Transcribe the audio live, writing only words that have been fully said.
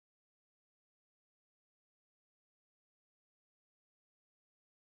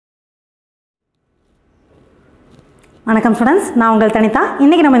வணக்கம் ஸ்டூடெண்ட்ஸ், நான் உங்கள் தனிதா.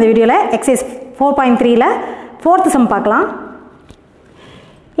 இன்றைக்கி நம்ம இந்த வீடியோவில் எக்ஸசைஸ் 4.3ல 4th சம் பார்க்கலாம்.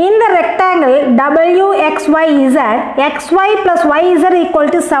 In the rectangle WXYZ, XY plus YZ equal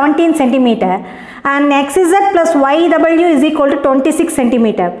to 17 cm and XZ plus YW is equal to 26 cm.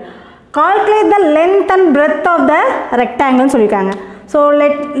 Calculate the length and breadth of the rectangle சொல்லிருக்காங்க. So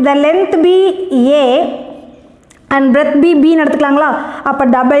let the length be A and breadth be B ன்னு எடுத்துக்கலாங்களா? அப்போ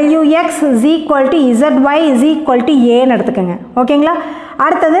WX is equal to ZY is equal to A ன்னு எடுத்துக்கங்க. ஓகேங்களா?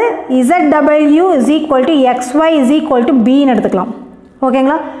 அடுத்தது ZW is equal to XY is equal to B ன்னு எடுத்துக்கலாம்.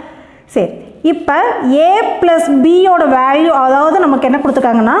 ஓகேங்களா? சரி, இப்போ A plus B ஓட வேல்யூ, அதாவது நமக்கு என்ன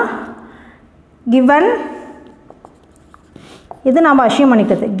கொடுத்துருக்காங்கன்னா given, இது நம்ம அஷ்யூம்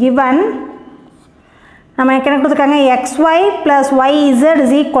பண்ணிக்கிறது, given நம்ம என்ன கொடுத்துருக்காங்க XY plus YZ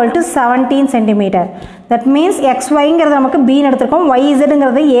is equal to 17 cm. that means XYங்கிறது நமக்கு B ன்னு எடுத்திருக்கோம்,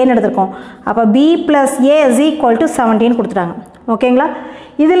 YZங்கிறது A ன்னு எடுத்திருக்கோம். அப்போ B plus A is equal to 17 கொடுத்துட்டாங்க. ஓகேங்களா?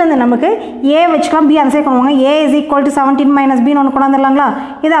 இதிலேருந்து நமக்கு A வச்சுக்கலாம், B அந்த சைடு கொண்டு வாங்க. A is equal to 17 minus B ன்னு ஒன்று கொண்டாந்துடலாங்களா?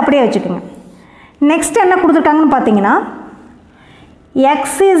 இதை அப்படியே வச்சுக்கோங்க. நெக்ஸ்ட் என்ன கொடுத்துருக்காங்கன்னு பார்த்தீங்கன்னா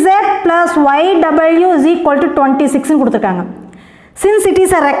XZ plus YW is equal to 26 கொடுத்துருக்காங்க. Since it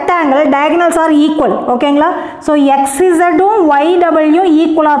is a rectangle, diagonals are equal. ஓகேங்களா? So XZ உம் YW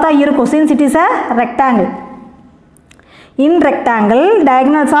ஈக்குவலாக தான் இருக்கும். Since it is a rectangle. In rectangle,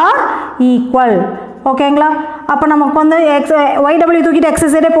 diagonals are equal. ஓகேங்களா? அப்போ நமக்கு வந்து YW தூக்கிட்டு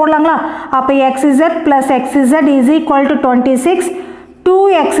XZ போடலாங்களா? அப்போ XZ plus XZ is equal to 26.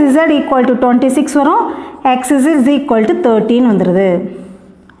 2XZ equal to 26 வரும். XZ is equal to 13 வந்துடுது.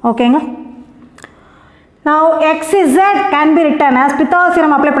 ஓகேங்க? Now XZ can be written as Pythagoras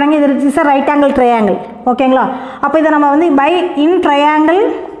theorem apply பண்ணாங்க. இது is a right angle triangle. ஓகேங்களா? அப்போ இதை நம்ம வந்து by in triangle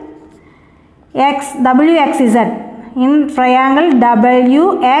WXZ, in triangle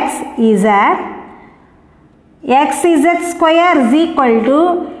WXZ, XZ square is equal to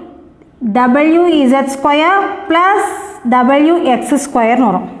WZ square plus WX square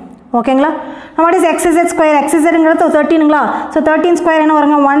வரும். ஓகேங்களா? Now what is XZ square? XZங்கிறது 13ங்களா? So 13 square என்ன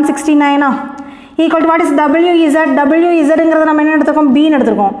வருங்க? 169 equal to what is WZ? WZங்கிறது நம்ம என்ன எடுத்துக்கோம்? B ன்னு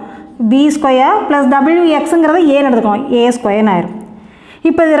எடுத்துக்கோம். B square plus WXங்கிறது A ன்னு எடுத்துக்கோம். A square ஆயிரும்.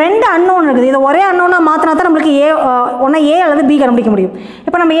 இப்போ இது ரெண்டு அன்னோன் இருக்குது. இது ஒரே அன்னோனாக மாற்றினா தான் நம்மளுக்கு ஒன்றா A அல்லது B கண்டுபிடிக்க முடியும்.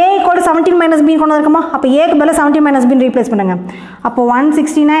 இப்போ நம்ம A equal to 17 minus B கொண்டு இருக்குமா? அப்போ Aக்கு பதிலாக 17 minus B ரீப்ளேஸ் பண்ணுங்க. அப்போ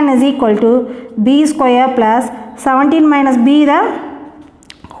 169 is equal to B square plus 17 minus B the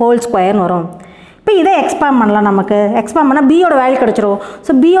whole square வரும். இப்போ இதை எக்ஸ்பேண்ட் பண்ணலாம். நமக்கு எக்ஸ்பேண்ட் பண்ணால் பியோட வேல்யூ கிடச்சிரும்.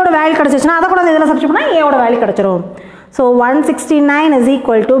 ஸோ பியோட வேல்யூ கிடச்சிச்சுன்னா அதை கூட இதில் சப்ஸ்டிட் பண்ணால் ஏவோட வேல்யூ கிடச்சிரும். So 169 is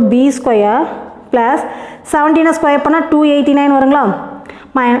equal to B square plus 17 square பண்ணால் 289 வருங்களா?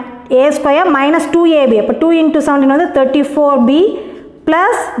 A square minus 2AB. அப்போ 2 into 17 வந்து 34B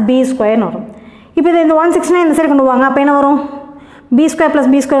plus B square வரும். இப்போ இது இந்த 169 இந்த சைடு கொண்டு வாங்க. அப்போ என்ன வரும்? B square plus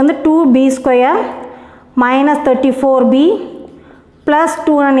B square வந்து 2B square minus 34B plus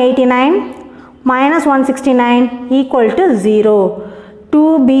 289 minus 169 equal to 0.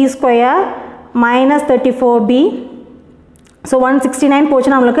 2B square minus 34B. So 169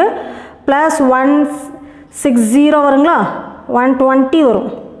 போச்சுன்னா நம்மளுக்கு plus 160 வருங்களா? 120 வரும்.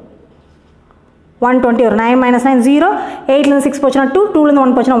 120 வரும். 9 minus 9 0. 8லேருந்து 6 போச்சுன்னா 2. 2லேருந்து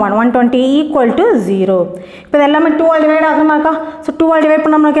 1 போச்சுன்னா 1. 120 equal to 0. இப்போ இது எல்லாமே 2 ஆல் டிவைட் ஆகுமா இருக்கா? ஸோ 2 ஆல் டிவைட்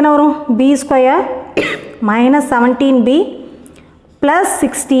பண்ணால் நம்மளுக்கு என்ன வரும்? B square minus 17B plus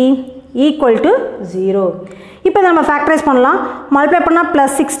 60 equal to 0. இப்போ இதை நம்ம ஃபேக்டரைஸ் பண்ணலாம். மல்டிப்ளை பண்ணால்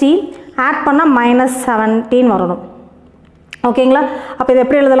ப்ளஸ் 60, ஆட் பண்ணால் மைனஸ் 17 வரணும். ஓகேங்களா? அப்போ இதை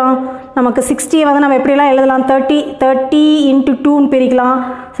எப்படி எழுதலாம்? நமக்கு 60 வந்து நம்ம எப்படிலாம் எழுதலாம்? 30 into 2ன்னு பிரிக்கலாம்.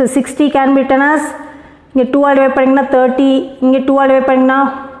 So 60 can be written as, இங்கே 2 ஆல் டிவைட் பண்ணிங்கன்னா 30, இங்கே 2 ஆல் டிவைட் பண்ணிங்கன்னா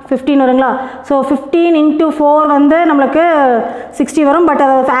 15 வருங்களா? ஸோ 15 into 4 வந்து நம்மளுக்கு 60 வரும். பட்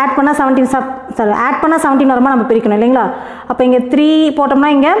அதை ஆட் பண்ணால் 17 ஆட் பண்ணால் 17 வருமா நம்ம பிரிக்கணும் இல்லைங்களா? அப்போ இங்கே 3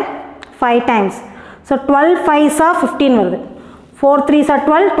 போட்டோம்னா இங்கே 5 times. So 12 5s are 15 வருது. 4 3s are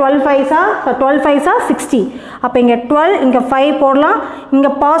 12, 12 5s are, so 12 5s are 60. அப்போ இங்கே 12, இங்கே 5 போடலாம். இங்கே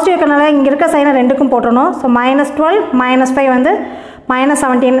பாசிட்டிவ் இருக்கிறனால இங்கே இருக்க சைனை ரெண்டுக்கும் போட்டணும். ஸோ minus 12 minus 5 வந்து minus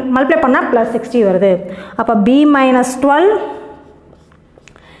 17 மல்டிப்ளை பண்ணால் ப்ளஸ் 60 வருது. அப்போ B minus 12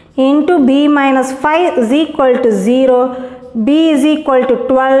 into B minus 5 is equal to 0. B is equal to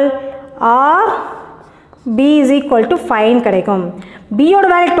 12 or B is equal to 5 கிடைக்கும். B ஓட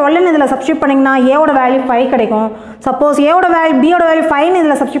வேல்யூ 12 இதில் சப்ஸ்டிட் பண்ணிங்கன்னா A ஓட வேல்யூ 5 கிடைக்கும். சப்போஸ் B ஓட வேல்யூ 5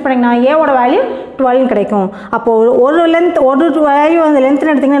 இதில் சப்ஸ்டிட் பண்ணிங்கன்னா A ஓட வேல்யூ 12 கிடைக்கும். அப்போது ஒரு வேல்யூ வந்து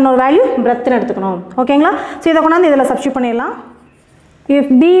லென்த்னு எடுத்திங்கன்னா இன்னொரு வேல்யூ பிரெத்னு எடுத்துக்கணும். ஓகேங்களா? ஸோ இதை கொண்டாந்து இதில் சப்ஸ்டிட் பண்ணிடலாம். If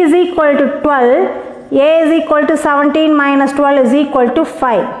B is equal to 12, A is equal to 17 minus 12 is equal to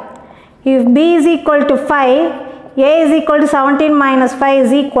 5. If B is equal to 5, A is equal to 17 minus 5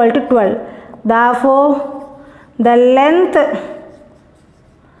 is equal to 12. Therefore, the length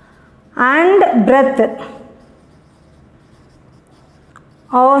and breadth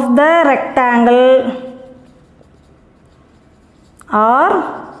of the rectangle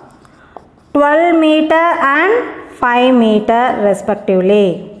are 12 meter and 5 meter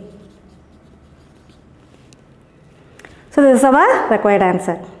respectively. So this is our required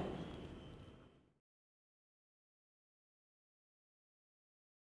answer.